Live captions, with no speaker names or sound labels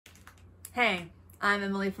Hey, I'm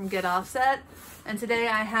Emily from Get Offset, and today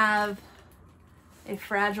I have a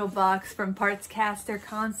fragile box from Partscaster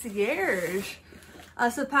Concierge.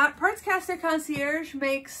 Partscaster Concierge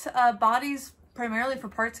makes bodies primarily for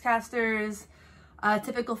Partscasters,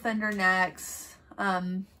 typical fender necks,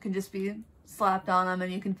 can just be slapped on them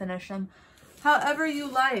and you can finish them however you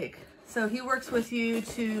like. So he works with you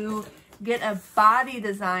to get a body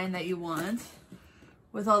design that you want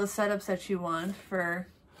with all the setups that you want for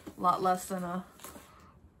a lot less than a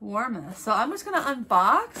warmest. So I'm just gonna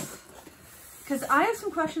unbox because I have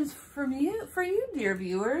some questions for you, dear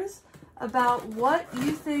viewers, about what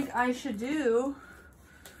you think I should do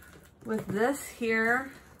with this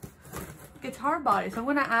here guitar body. So I'm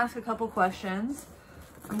gonna ask a couple questions.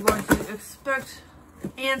 I'm going to expect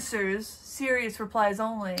answers, serious replies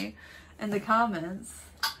only, in the comments.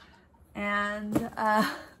 And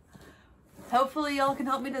hopefully y'all can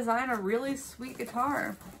help me design a really sweet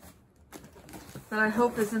guitar that I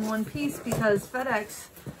hope is in one piece, because FedEx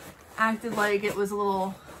acted like it was a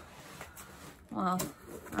little, well,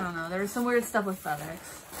 I don't know. There was some weird stuff with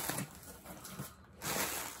FedEx.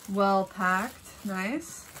 Well packed,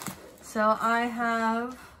 nice. So I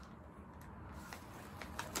have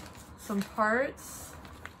some parts.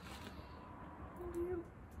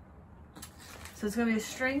 So it's gonna be a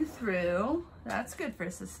string through. That's good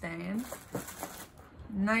for sustain.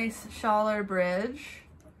 Nice Schaller bridge.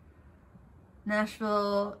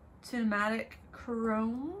 Nashville Tunematic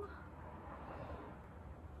Chrome.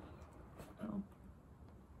 Oh.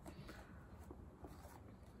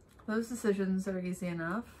 Those decisions are easy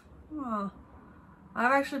enough. Oh.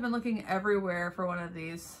 I've actually been looking everywhere for one of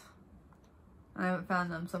these. I haven't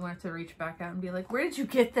found them, so I'm gonna have to reach back out and be like, where did you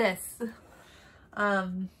get this?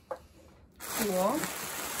 Cool.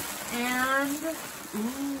 And,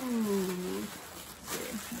 ooh, let's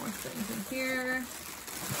see, more things in here.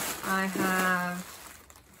 I have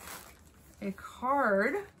a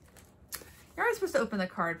card. You're always supposed to open the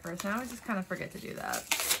card first, and I always just kind of forget to do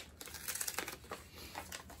that.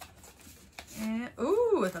 And,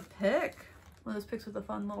 ooh, it's a pick. One of those picks with a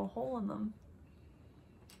fun little hole in them.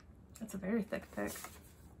 That's a very thick pick.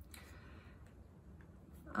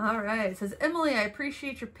 All right, it says, Emily, I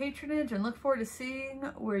appreciate your patronage and look forward to seeing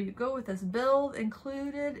where you go with this build.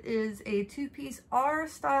 Included is a two-piece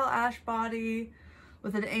R-style ash body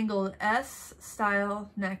with an angled S-style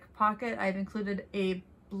neck pocket. I've included a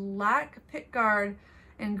black pick guard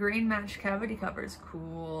and grain matched cavity covers.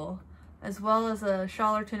 Cool. As well as a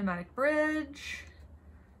Schaller Tunematic bridge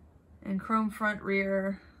and chrome front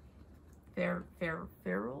rear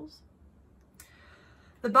ferrules.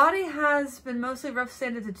 The body has been mostly rough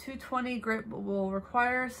sanded to 220 grit, but will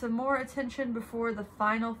require some more attention before the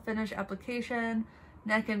final finish application.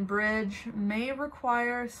 Neck and bridge may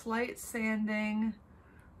require slight sanding,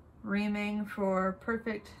 reaming for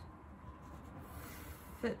perfect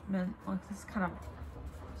fitment. Well, this is kind of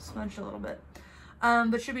smudged a little bit,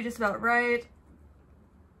 but should be just about right.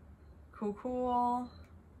 Cool, cool.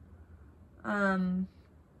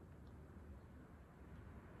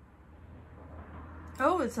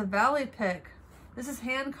 Oh, it's a valley pick. This is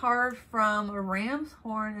hand carved from a ram's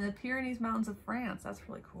horn in the Pyrenees Mountains of France. That's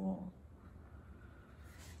really cool.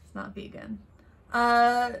 It's not vegan.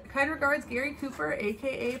 Kind regards, Gary Cooper,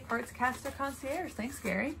 aka Partscaster Concierge. Thanks,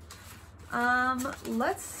 Gary.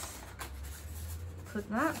 Let's put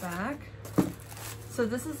that back. So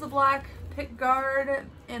this is the black pick guard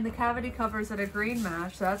and the cavity covers at a green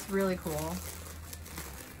match. So that's really cool.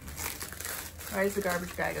 Right as the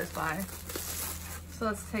garbage guy goes by. So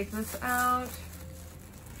let's take this out. I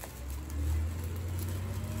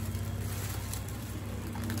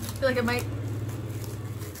feel like it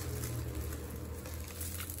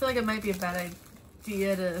might be a bad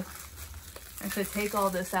idea to actually take all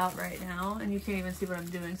this out right now, and you can't even see what I'm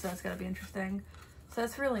doing, so that's gotta be interesting. So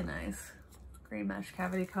that's really nice. Green mesh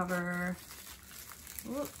cavity cover.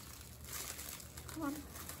 Whoop. Come on.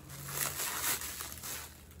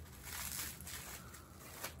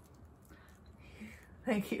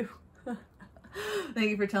 Thank you. Thank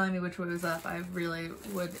you for telling me which way was up. I really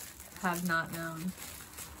would have not known.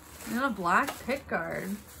 And a black pick guard.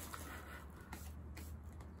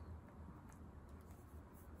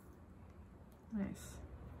 Nice.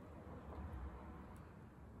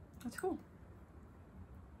 That's cool.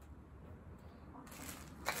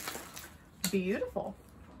 Beautiful.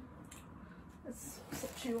 Let's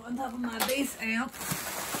put you on top of my bass amp.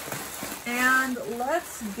 And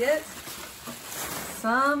let's get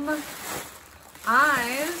some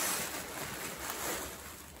eyes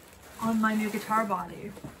on my new guitar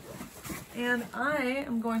body. And I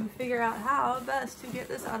am going to figure out how best to get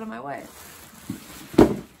this out of my way.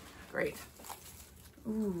 Great. great.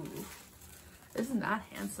 Ooh, isn't that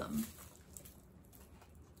handsome?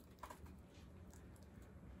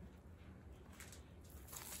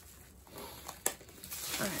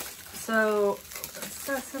 All right, so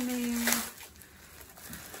sesame.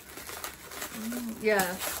 Ooh,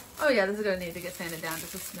 yeah. Oh yeah, this is gonna need to get sanded down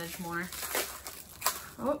just a smidge more.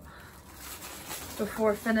 Oh,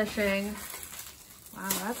 before finishing. Wow,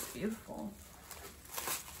 that's beautiful.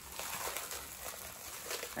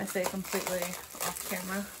 I say completely off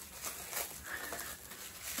camera.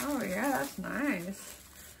 Oh yeah, that's nice.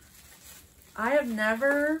 I have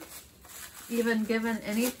never even given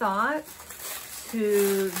any thought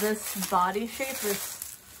to this body shape,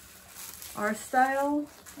 this R style.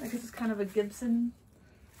 I guess it's kind of a Gibson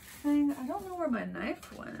thing. I don't know where my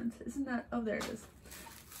knife went. Isn't that, oh, there it is.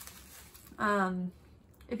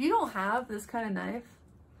 If you don't have this kind of knife,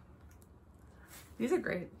 these are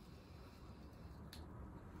great.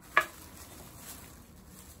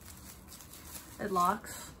 It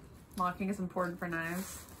locks. Locking is important for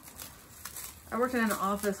knives. I worked in an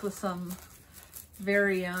office with some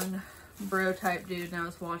very young bro type dude, and I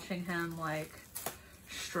was watching him like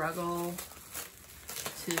struggle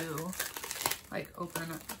to like open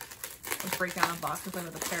like break down a box with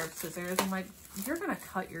a pair of scissors. I'm like, you're gonna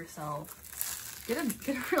cut yourself. Get a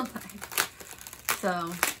real knife.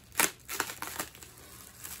 So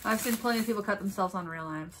I've seen plenty of people cut themselves on real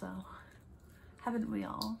knives, so haven't we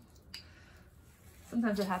all?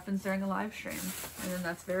 Sometimes it happens during a live stream, and then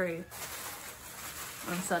that's very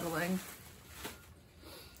unsettling.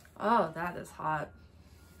 Oh, that is hot.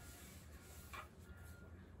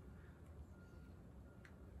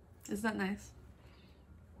 Isn't that nice?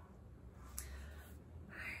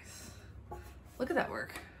 Nice. Look at that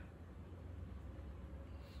work.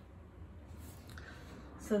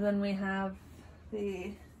 So then we have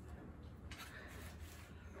the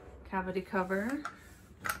cavity cover.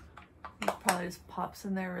 It probably just pops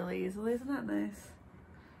in there really easily. Isn't that nice?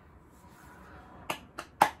 Did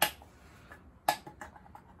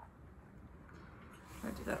I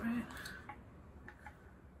do that right?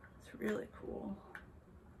 It's really cool.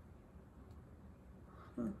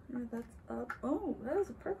 Huh, maybe that's up. Oh, that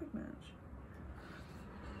is a perfect match.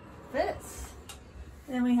 Fits.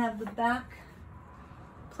 And we have the back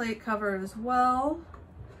plate cover as well.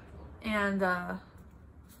 And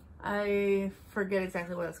I forget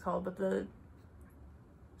exactly what it's called, but the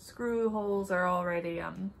screw holes are already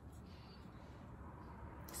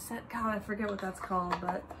set. God, I forget what that's called,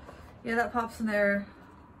 but yeah, that pops in there.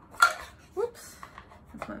 Whoops,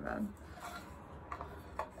 that's my bad.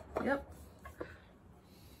 Yep.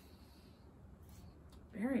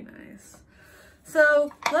 Very nice.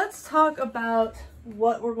 So let's talk about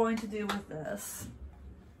what we're going to do with this.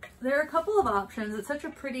 There are a couple of options. It's such a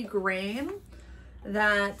pretty grain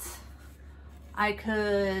that I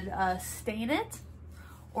could stain it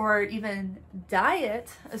or even dye it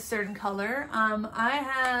a certain color. I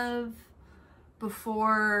have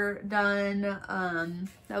before done,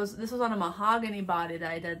 this was on a mahogany body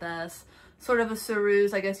that I did this, sort of a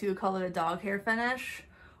ceruse, I guess you would call it a dog hair finish,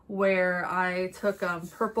 where I took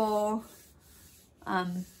purple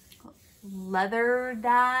leather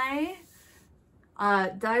dye,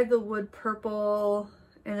 dyed the wood purple,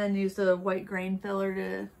 and then used a white grain filler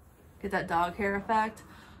to get that dog hair effect.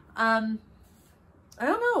 I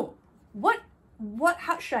don't know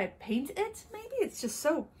how should I paint it? Maybe it's just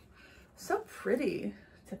so pretty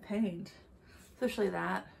to paint, especially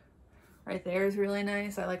that right there is really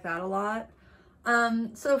nice. I like that a lot.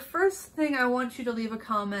 So first thing, I want you to leave a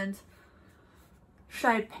comment. Should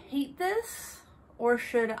I paint this or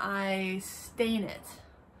should I stain it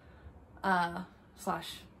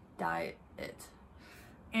slash dye it?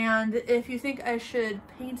 And if you think I should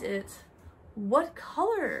paint it, what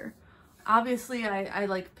color? Obviously I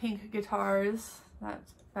like pink guitars.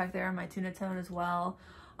 That's back there on my tuna tone as well.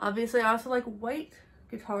 Obviously I also like white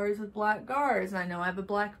guitars with black guards, and I know I have a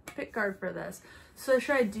black pick guard for this. So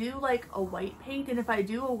should I do like a white paint? And if I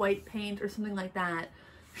do a white paint or something like that,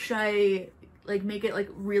 should I like make it like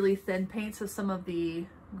really thin paint so some of the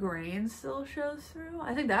grain still shows through?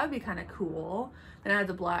 I think that would be kind of cool. Then I have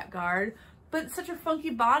the black guard, but it's such a funky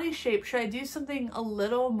body shape. Should I do something a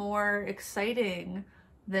little more exciting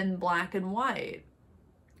than black and white?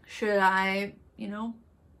 Should I, you know,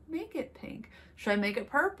 make it pink? Should I make it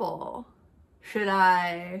purple? Should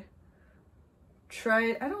I try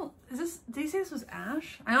it? Did you say this was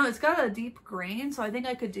ash? I know it's got a deep grain, so I think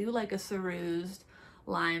I could do like a cerused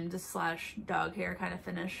limed slash dog hair kind of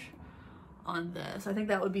finish on this. I think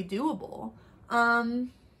that would be doable.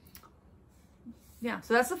 Yeah,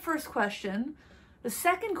 so that's the first question. The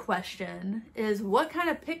second question is, what kind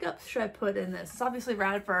of pickups should I put in this? It's obviously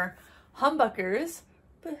rad for humbuckers,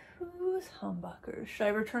 but whose humbuckers? Should I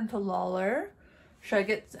return to Lawler? Should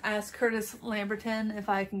I ask Curtis Lamberton if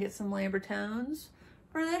I can get some Lambertones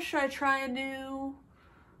for this? Should I try a new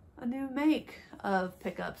make of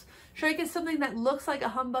pickups? Should I get something that looks like a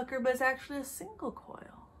humbucker but is actually a single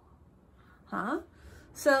coil? Huh?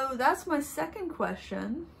 So that's my second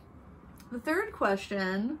question. The third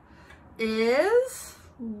question is,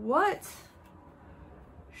 what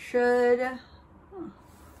should, I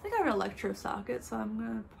think I have an electro socket, so I'm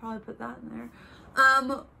gonna probably put that in there.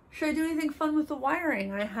 Should I do anything fun with the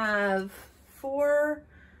wiring? I have 4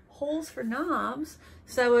 holes for knobs,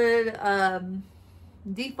 so I would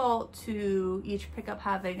default to each pickup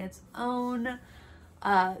having its own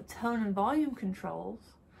tone and volume controls.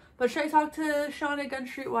 But should I talk to Sean at Gun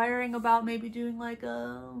Street Wiring about maybe doing like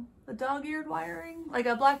a dog-eared wiring? Like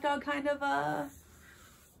a black dog kind of a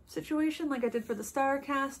situation like I did for the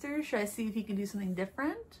Starcaster? Should I see if he can do something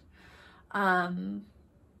different?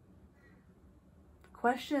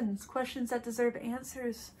 Questions that deserve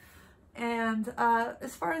answers. And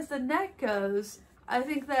as far as the neck goes, I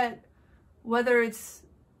think that whether it's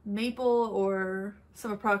maple or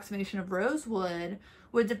some approximation of rosewood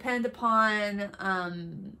would depend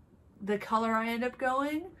upon the color I end up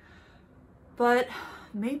going. But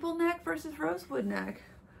maple neck versus rosewood neck,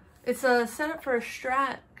 it's a setup for a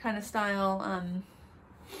Strat kind of style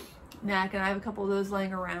neck, and I have a couple of those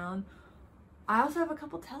laying around. I also have a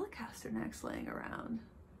couple Telecaster necks laying around,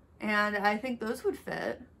 and I think those would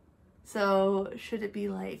fit. So should it be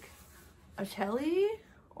like a Tele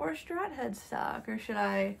or a Strat headstock, or should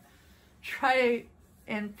I try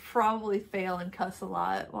and probably fail and cuss a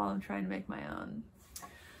lot while I'm trying to make my own?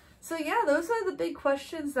 So yeah, those are the big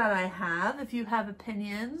questions that I have. If you have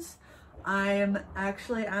opinions, I'm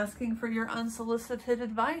actually asking for your unsolicited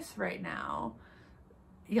advice right now.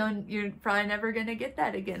 You're probably never gonna get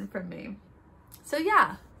that again from me. So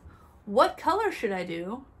yeah, what color should I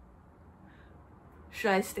do?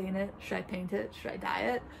 Should I stain it? Should I paint it? Should I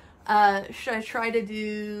dye it? Should I try to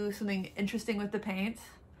do something interesting with the paint?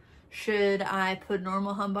 Should I put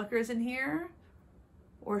normal humbuckers in here?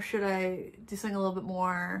 Or should I do something a little bit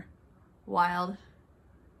more wild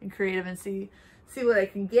and creative and see what I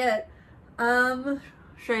can get?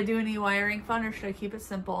 Should I do any wiring fun, or should I keep it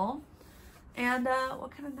simple? And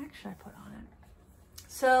what kind of neck should I put on it?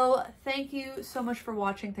 So thank you so much for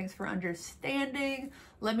watching. Thanks for understanding.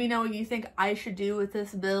 Let me know what you think I should do with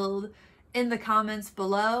this build in the comments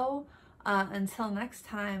below. Until next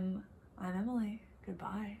time, I'm Emily.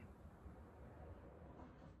 Goodbye.